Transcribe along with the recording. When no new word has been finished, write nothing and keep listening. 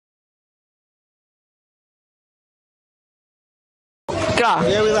Kra.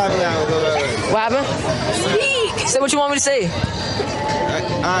 Yeah, we live now. What happened? Say what you want me to say.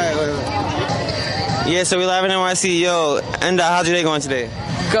 Alright, yeah, so we live in NYC. Yo, Enda, how's your day going today?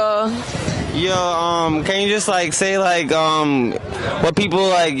 Good. Yo, can you just like say like what people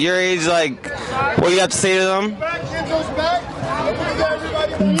like your age like what you have to say to them?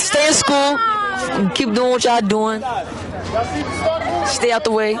 Stay in school. Keep doing what y'all doing. Stay out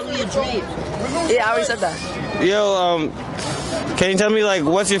the way. Yeah, I already said that. Yo, can you tell me like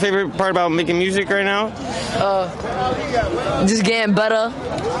what's your favorite part about making music right now? Just getting better.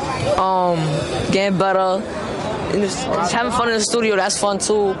 Getting better. And just having fun in the studio, that's fun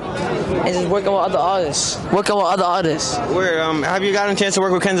too. And just working with other artists. Where have you gotten a chance to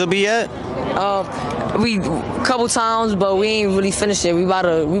work with Kenzo B yet? We couple times, but we ain't really finished it. We about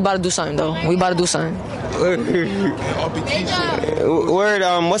to do something though. Word,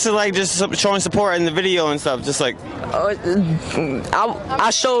 what's it like just showing support in the video and stuff? Just like I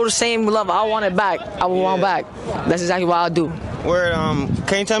show the same love. I want it back. I want back. That's exactly what I'll do. Word,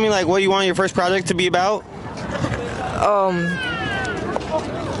 can you tell me like what you want your first project to be about?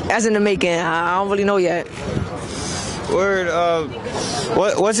 As in the making, I don't really know yet. Word,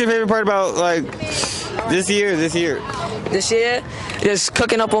 what's your favorite part about like this year? This year, just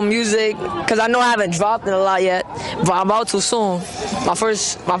cooking up on music, cause I know I haven't dropped it a lot yet, but I'm about to soon. I'm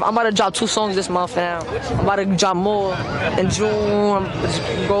about to drop 2 songs this month now. I'm about to drop more in June.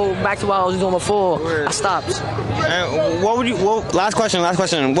 Go back to what I was doing before. Word. I stopped. Last question.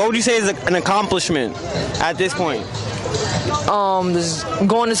 What would you say is an accomplishment at this point? Just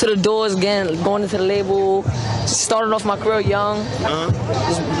going into the doors again, going into the label, starting off my career young,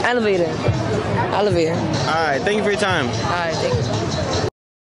 just elevating. All right, thank you for your time. All right, thank you.